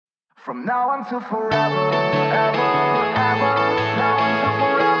From now until forever, ever, ever, now until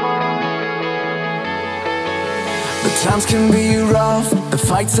forever. The times can be rough, the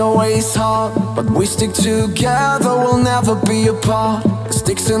fight's always hard, but we stick together, we'll never be apart. The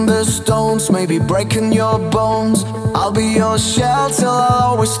sticks and the stones may be breaking your bones, I'll be your shelter,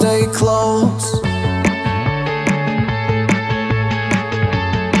 I'll always stay close.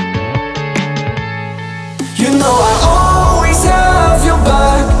 You know I always have your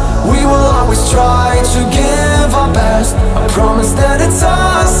back, we will always try to give our best. I promise that it's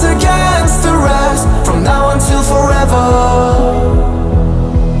us against the rest, from now until forever.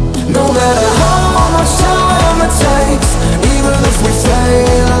 No matter how much time it takes, even if we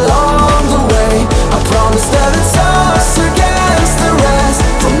fail along the way, I promise that it's us against the rest,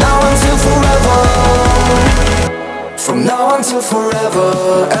 from now until forever. From now until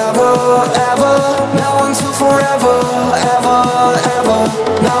forever, ever, ever. Now until forever, ever, ever.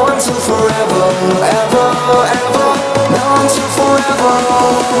 Now until forever, ever, ever. Now until forever.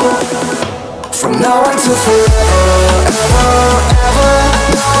 From now until forever, ever, ever.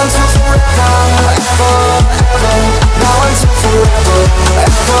 Now until forever, ever, ever. Now until forever,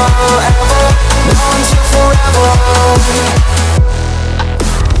 ever, ever. Now until forever.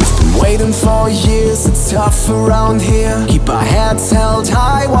 Waiting for years, it's tough around here. Keep our heads held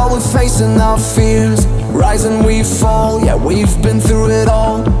high while we're facing our fears. Rise and we fall, yeah, we've been through it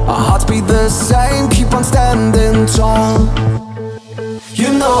all. Our hearts beat the same, keep on standing tall.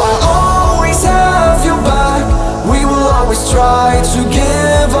 You know I always have your back, we will always try to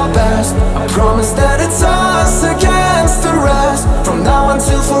give our best. I promise that it's us against the rest, from now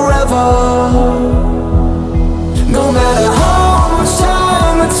until forever. No matter how much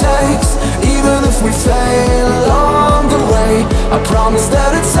time it takes, even if we fail along the way, I promise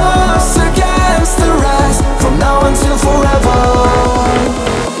that it's us